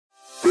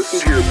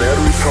Listen to your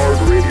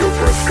battery-powered radio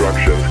for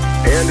instructions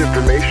and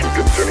information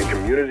concerning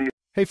community.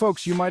 Hey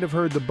folks, you might have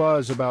heard the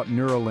buzz about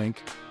Neuralink,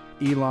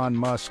 Elon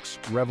Musk's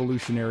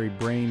revolutionary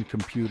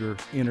brain-computer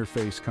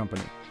interface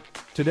company.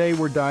 Today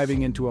we're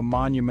diving into a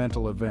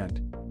monumental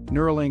event.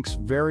 Neuralink's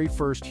very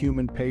first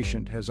human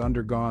patient has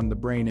undergone the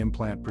brain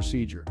implant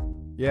procedure.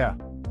 Yeah,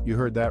 you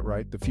heard that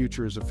right, the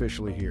future is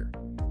officially here.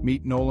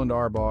 Meet Noland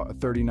Arbaugh, a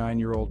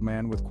 39-year-old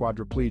man with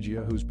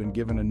quadriplegia who's been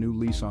given a new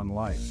lease on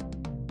life.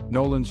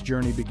 Noland's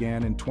journey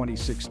began in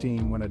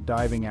 2016 when a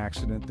diving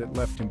accident that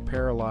left him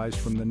paralyzed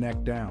from the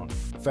neck down.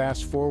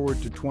 Fast forward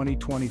to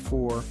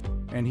 2024,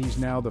 and he's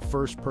now the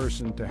first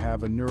person to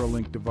have a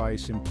Neuralink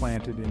device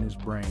implanted in his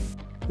brain.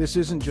 This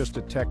isn't just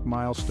a tech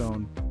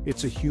milestone,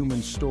 it's a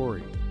human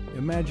story.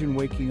 Imagine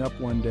waking up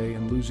one day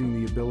and losing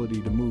the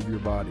ability to move your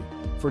body.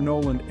 For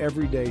Noland,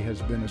 every day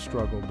has been a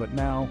struggle, but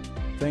now,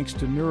 thanks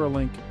to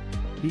Neuralink,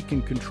 he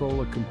can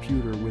control a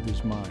computer with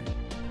his mind.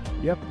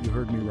 Yep, you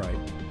heard me right.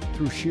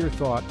 Through sheer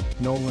thought,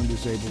 Noland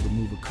is able to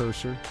move a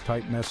cursor,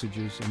 type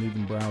messages, and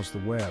even browse the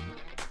web.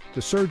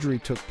 The surgery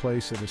took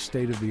place at a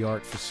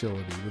state-of-the-art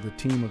facility with a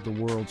team of the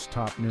world's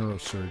top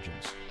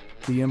neurosurgeons.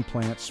 The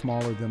implant,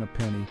 smaller than a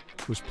penny,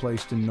 was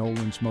placed in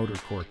Noland's motor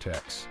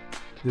cortex.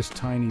 This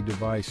tiny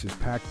device is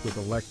packed with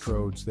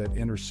electrodes that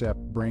intercept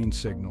brain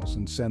signals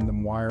and send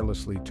them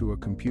wirelessly to a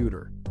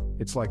computer.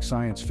 It's like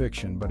science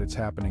fiction, but it's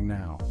happening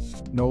now.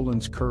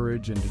 Noland's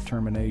courage and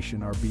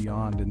determination are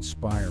beyond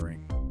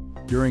inspiring.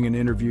 During an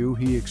interview,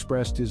 he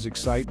expressed his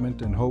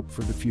excitement and hope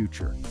for the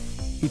future.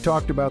 He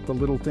talked about the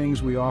little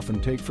things we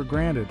often take for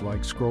granted,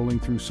 like scrolling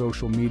through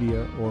social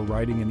media or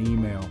writing an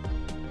email.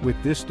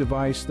 With this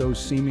device,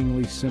 those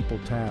seemingly simple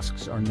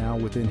tasks are now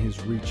within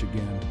his reach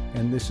again,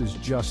 and this is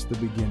just the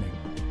beginning.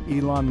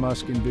 Elon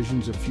Musk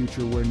envisions a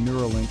future where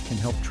Neuralink can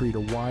help treat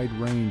a wide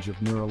range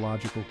of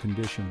neurological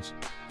conditions.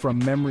 From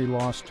memory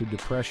loss to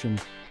depression,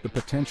 the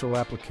potential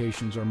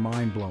applications are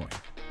mind-blowing.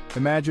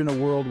 Imagine a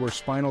world where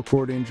spinal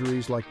cord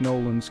injuries like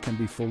Noland's can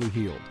be fully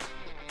healed.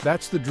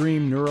 That's the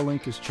dream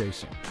Neuralink is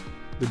chasing.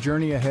 The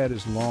journey ahead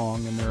is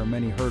long and there are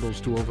many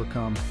hurdles to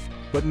overcome,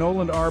 but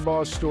Noland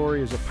Arbaugh's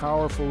story is a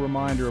powerful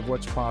reminder of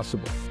what's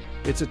possible.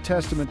 It's a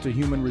testament to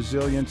human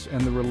resilience and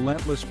the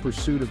relentless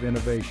pursuit of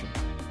innovation.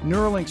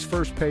 Neuralink's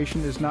first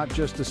patient is not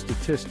just a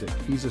statistic,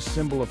 he's a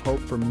symbol of hope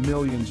for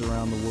millions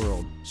around the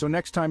world. So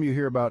next time you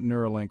hear about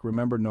Neuralink,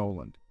 remember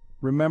Noland.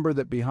 Remember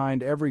that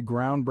behind every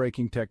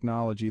groundbreaking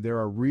technology, there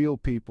are real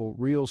people,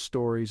 real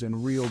stories,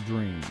 and real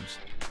dreams.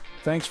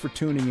 Thanks for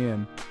tuning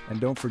in,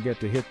 and don't forget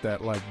to hit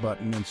that like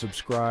button and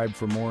subscribe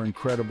for more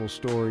incredible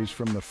stories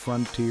from the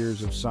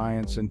frontiers of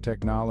science and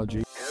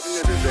technology. Having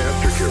a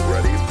disaster kit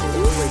ready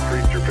will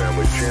increase your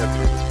family's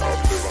chances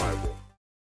of